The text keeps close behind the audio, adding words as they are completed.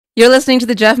You're listening to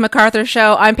the Jeff MacArthur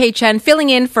Show. I'm Pei Chen, filling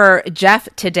in for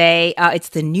Jeff today. It's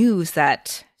the news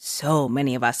that so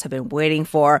many of us have been waiting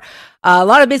for. A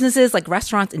lot of businesses like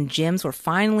restaurants and gyms were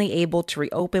finally able to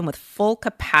reopen with full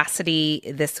capacity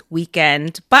this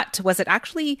weekend. But was it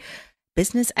actually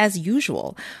business as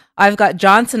usual? I've got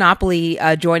John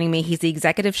Sinopoli joining me. He's the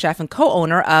executive chef and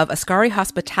co-owner of Ascari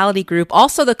Hospitality Group,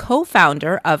 also the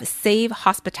co-founder of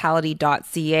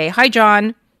SaveHospitality.ca. Hi,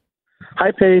 John.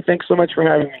 Hi, Pei. Thanks so much for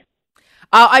having me.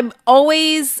 I'm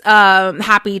always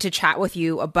happy to chat with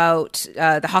you about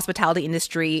the hospitality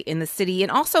industry in the city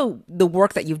and also the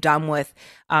work that you've done with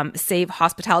Save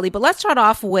Hospitality. But let's start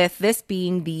off with this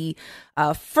being the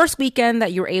first weekend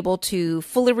that you're able to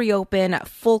fully reopen at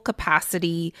full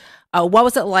capacity. What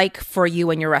was it like for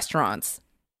you and your restaurants?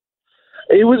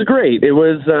 It was great. It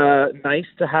was nice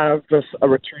to have a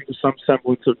return to some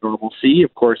semblance of normalcy.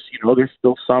 Of course, there's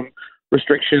still some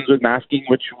restrictions with masking,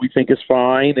 which we think is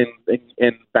fine, and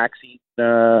vaccine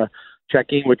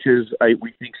checking, which is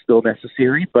we think still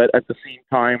necessary. But at the same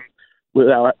time,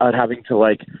 without having to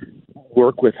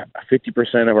work with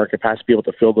 50% of our capacity, be able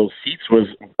to fill those seats was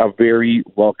a very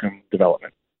welcome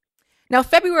development. Now,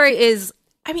 February is,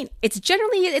 it's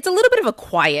a little bit of a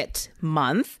quiet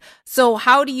month. So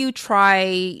how do you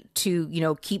try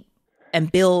to, keep and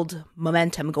build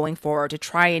momentum going forward to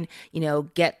try and,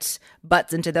 get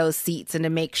butts into those seats and to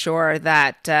make sure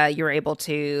that you're able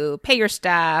to pay your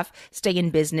staff, stay in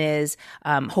business,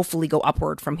 hopefully go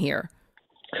upward from here?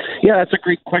 Yeah, that's a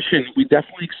great question. We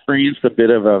definitely experienced a bit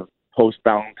of a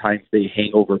post-Valentine's Day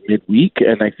hangover midweek,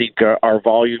 and I think our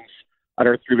volumes at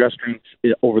our three restaurants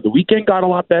over the weekend got a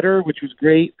lot better, which was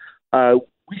great.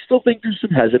 We still think there's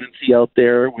some hesitancy out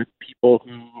there with people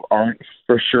who aren't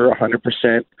for sure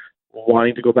 100%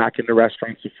 wanting to go back into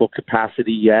restaurants to full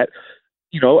capacity yet.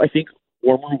 I think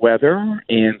warmer weather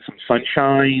and some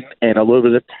sunshine and a little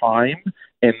bit of time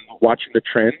and watching the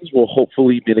trends will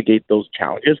hopefully mitigate those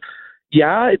challenges.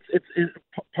 Yeah, it's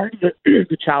part of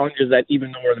the challenge is that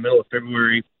even though we're in the middle of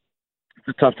February, it's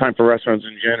a tough time for restaurants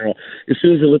in general. As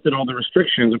soon as they lifted all the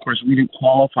restrictions, of course, we didn't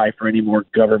qualify for any more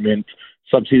government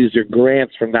subsidies or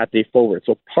grants from that day forward.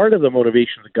 So part of the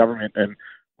motivation of the government and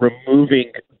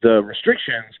removing the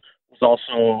restrictions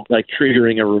also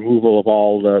triggering a removal of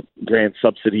all the grant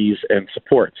subsidies and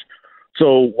supports.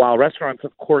 So while restaurants,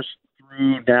 of course,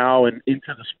 through now and into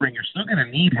the spring, are still going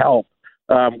to need help,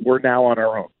 we're now on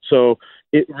our own. So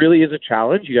it really is a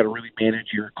challenge. You got to really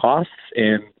manage your costs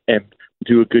and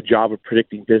do a good job of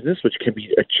predicting business, which can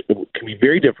be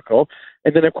very difficult.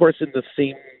 And then, of course, in the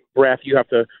same breath, you have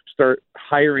to start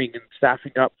hiring and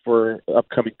staffing up for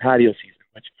upcoming patio season,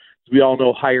 which we all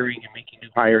know hiring and making new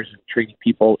hires and training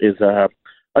people is the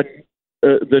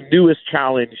newest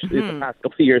challenge in the past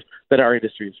couple of years that our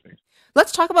industry has faced.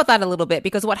 Let's talk about that a little bit,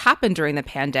 because what happened during the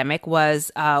pandemic was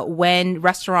when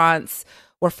restaurants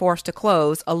were forced to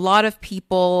close, a lot of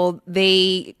people,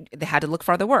 they had to look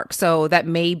for other work. So that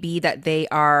may be that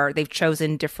they've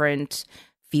chosen different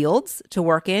fields to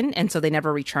work in, and so they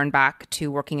never return back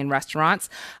to working in restaurants.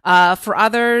 For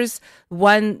others,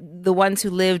 the ones who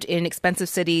lived in expensive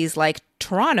cities like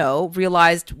Toronto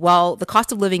realized, well, the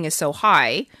cost of living is so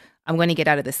high, I'm going to get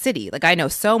out of the city. I know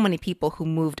so many people who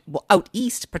moved out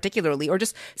east particularly, or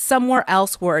just somewhere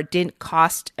else where it didn't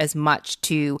cost as much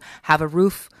to have a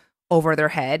roof over their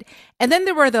head. And then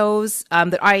there were those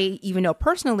that I even know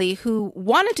personally who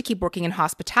wanted to keep working in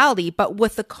hospitality, but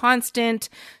with the constant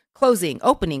closing,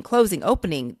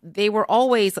 opening. They were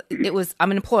always, it was,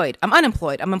 I'm unemployed.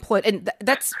 And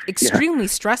that's extremely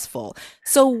stressful.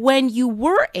 So when you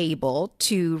were able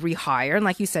to rehire, and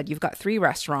like you said, you've got three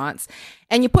restaurants,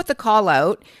 and you put the call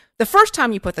out, the first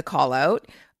time you put the call out,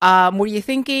 were you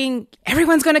thinking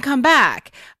everyone's going to come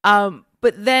back?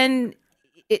 But then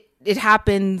it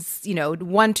happens,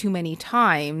 one too many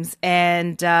times.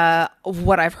 And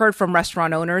what I've heard from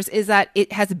restaurant owners is that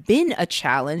it has been a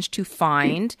challenge to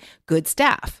find good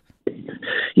staff.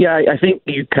 Yeah, I think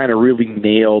you kind of really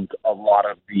nailed a lot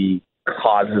of the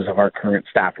causes of our current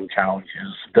staffing challenges.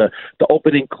 The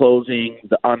opening, closing,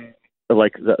 the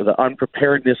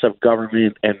unpreparedness of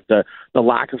government and the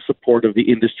lack of support of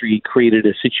the industry created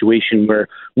a situation where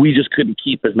we just couldn't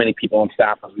keep as many people on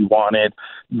staff as we wanted.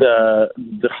 The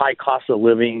high cost of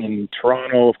living in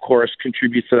Toronto, of course,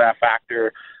 contributes to that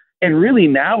factor. And really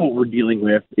now what we're dealing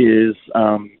with is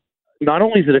not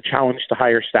only is it a challenge to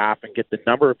hire staff and get the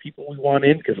number of people we want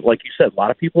in, because like you said, a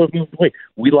lot of people have moved away.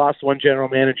 We lost one general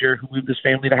manager who moved his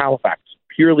family to Halifax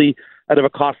purely out of a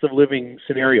cost of living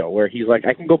scenario where he's like,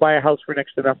 I can go buy a house for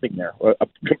next to nothing there,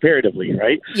 comparatively,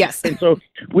 right? Yes. And so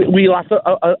we lost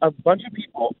a bunch of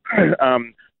people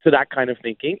to that kind of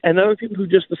thinking, and other people who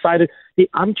just decided, hey,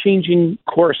 I'm changing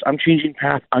course, I'm changing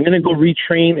path, I'm going to go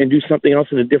retrain and do something else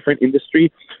in a different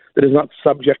industry that is not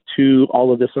subject to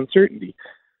all of this uncertainty.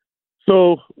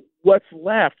 So what's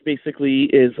left basically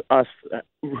is us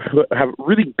have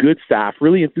really good staff,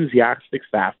 really enthusiastic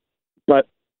staff, but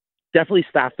definitely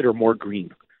staff that are more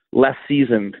green, less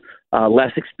seasoned,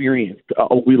 less experienced.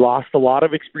 We lost a lot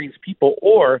of experienced people,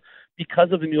 or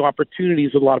because of the new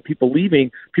opportunities with a lot of people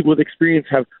leaving, people with experience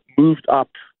have moved up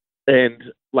and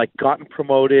like gotten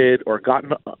promoted or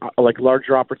gotten like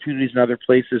larger opportunities in other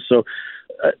places. So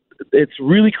it's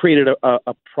really created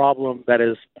a problem that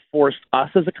has forced us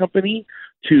as a company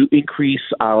to increase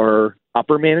our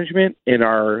upper management and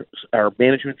our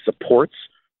management supports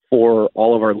for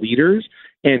all of our leaders,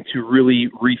 and to really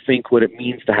rethink what it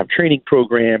means to have training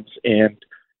programs and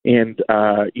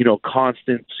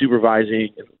constant supervising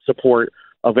and support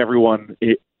of everyone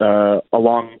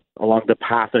along the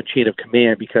path and chain of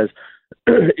command, because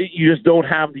you just don't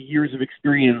have the years of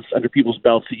experience under people's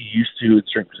belts that you used to in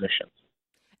certain positions.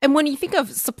 And when you think of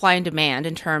supply and demand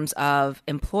in terms of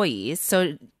employees,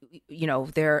 so,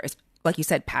 there is, like you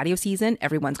said, patio season,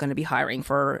 everyone's going to be hiring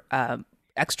for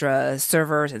extra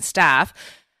servers and staff.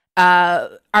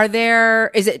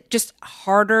 Is it just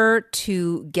harder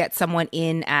to get someone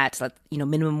in at,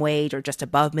 minimum wage or just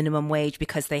above minimum wage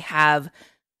because they have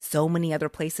so many other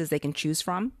places they can choose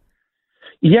from?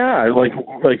 Yeah,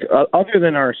 other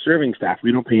than our serving staff,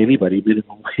 we don't pay anybody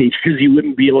minimum wage because you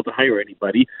wouldn't be able to hire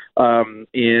anybody.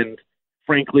 And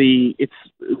frankly, it's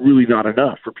really not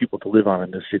enough for people to live on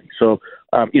in this city. So,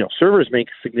 servers make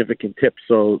significant tips,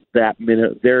 so that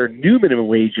their new minimum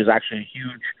wage is actually a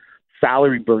huge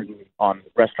salary burden on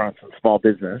restaurants and small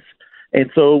business. And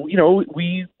so,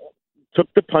 we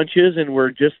took the punches and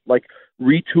we're just like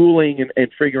retooling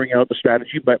and figuring out the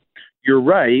strategy. But you're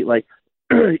right,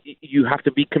 you have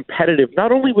to be competitive,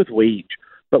 not only with wage,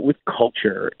 but with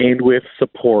culture and with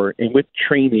support and with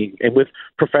training and with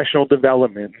professional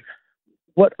development.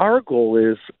 What our goal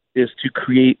is to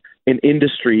create an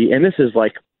industry, and this is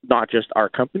not just our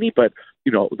company, but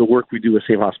the work we do with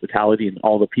Save Hospitality and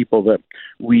all the people that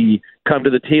we come to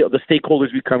the table, the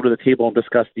stakeholders we come to the table and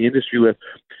discuss the industry with.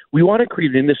 We want to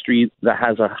create an industry that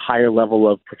has a higher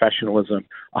level of professionalism,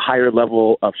 a higher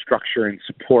level of structure and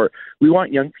support. We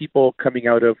want young people coming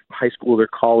out of high school or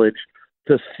college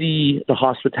to see the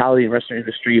hospitality and restaurant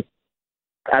industry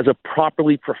as a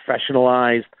properly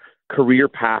professionalized career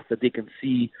path that they can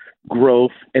see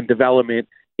growth and development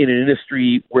in an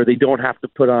industry where they don't have to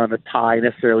put on a tie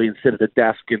necessarily and sit at a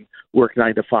desk and work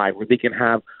 9 to 5, where they can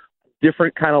have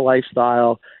different kind of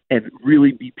lifestyle and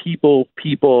really be people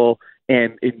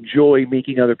and enjoy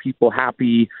making other people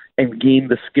happy and gain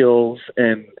the skills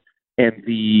and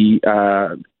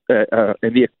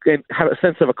have a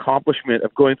sense of accomplishment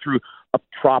of going through a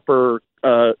proper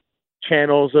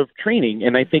channels of training.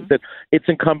 And I think that it's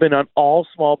incumbent on all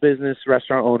small business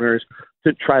restaurant owners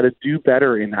to try to do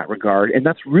better in that regard. And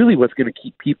that's really what's going to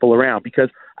keep people around, because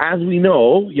as we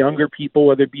know, younger people,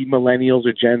 whether it be millennials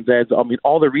or Gen Zs,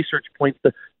 all the research points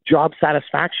to job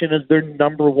satisfaction as their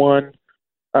number one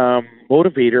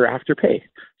motivator after pay.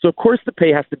 So of course the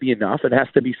pay has to be enough. It has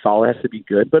to be solid, it has to be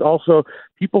good, but also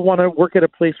people want to work at a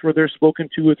place where they're spoken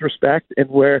to with respect and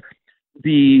where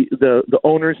the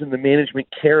owners and the management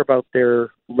care about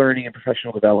their learning and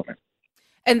professional development.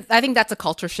 And I think that's a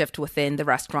culture shift within the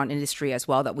restaurant industry as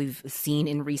well that we've seen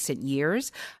in recent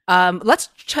years. Let's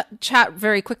chat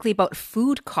very quickly about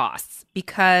food costs,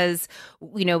 because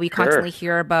we constantly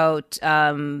hear about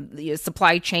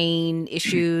supply chain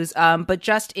issues, but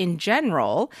just in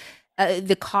general,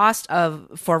 the cost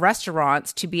for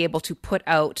restaurants to be able to put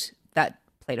out that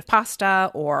plate of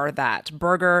pasta or that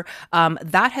burger,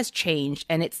 that has changed,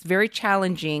 and it's very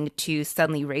challenging to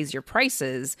suddenly raise your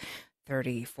prices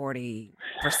 30-40%,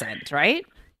 right?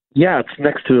 Yeah, it's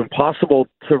next to impossible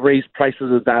to raise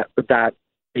prices at that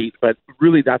rate, but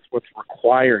really that's what's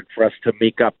required for us to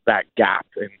make up that gap.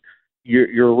 And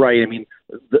you're right. I mean,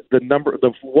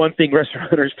 the one thing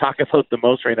restaurateurs talk about the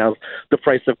most right now is the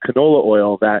price of canola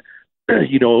oil that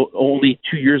only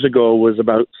 2 years ago was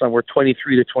about somewhere $23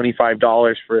 to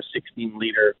 $25 for a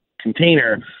 16-liter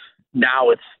container. Now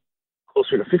it's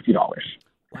closer to $50.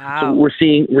 Wow. So we're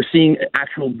seeing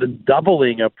the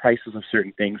doubling of prices of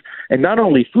certain things, and not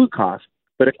only food costs,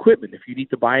 but equipment. If you need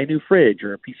to buy a new fridge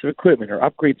or a piece of equipment or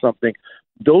upgrade something,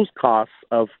 those costs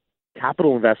of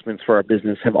capital investments for our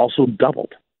business have also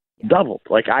doubled.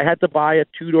 Like I had to buy a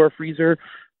 2-door freezer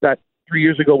that 3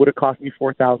 years ago would have cost me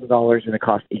 $4,000 and it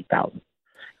cost $8,000.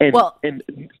 And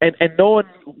no one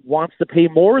wants to pay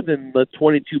more than the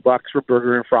 $22 for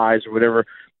burger and fries or whatever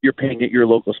you're paying at your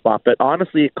local spot. But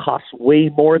honestly, it costs way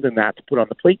more than that to put on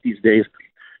the plate these days.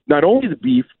 Not only the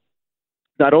beef,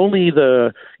 not only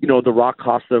the raw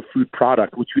cost of food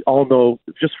product, which we all know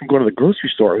just from going to the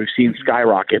grocery store, we've seen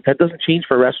skyrocket. That doesn't change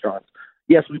for restaurants.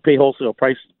 Yes, we pay wholesale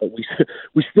prices, but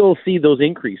we still see those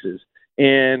increases.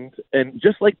 And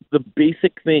just like the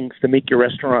basic things to make your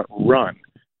restaurant run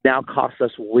now cost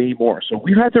us way more. So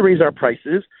we've had to raise our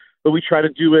prices, but we try to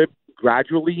do it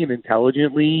gradually and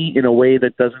intelligently in a way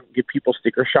that doesn't give people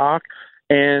sticker shock.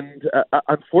 And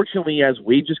unfortunately, as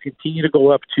wages continue to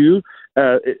go up too,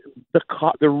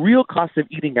 the real cost of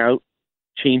eating out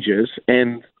changes.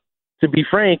 And to be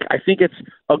frank, I think it's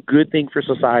a good thing for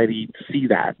society to see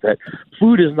that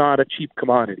food is not a cheap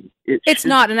commodity. It's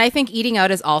not. And I think eating out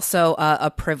is also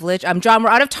a privilege. John, we're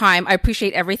out of time. I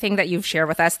appreciate everything that you've shared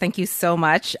with us. Thank you so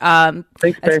much.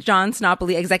 Thanks, That's John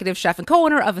Sinopoli, executive chef and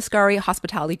co-owner of Ascari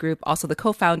Hospitality Group, also the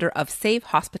co-founder of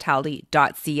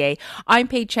SaveHospitality.ca. I'm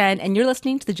Paige Chen, and you're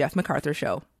listening to The Jeff MacArthur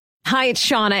Show. Hi, it's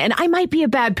Shauna, and I might be a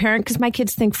bad parent because my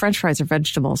kids think French fries are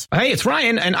vegetables. Hey, it's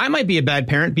Ryan, and I might be a bad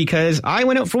parent because I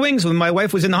went out for wings when my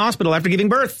wife was in the hospital after giving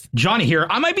birth. Johnny here.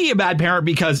 I might be a bad parent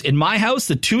because in my house,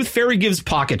 the tooth fairy gives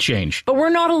pocket change. But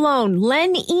we're not alone.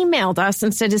 Len emailed us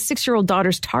and said his 6-year-old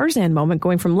daughter's Tarzan moment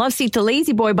going from love seat to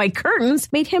lazy boy by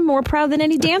curtains made him more proud than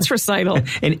any dance recital.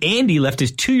 And Andy left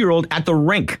his 2-year-old at the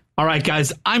rink. All right,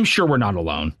 guys, I'm sure we're not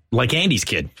alone. Like Andy's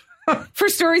kid. For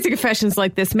stories and confessions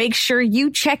like this, make sure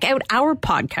you check out our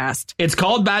podcast. It's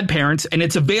called Bad Parents, and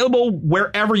it's available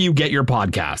wherever you get your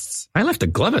podcasts. I left a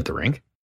glove at the rink.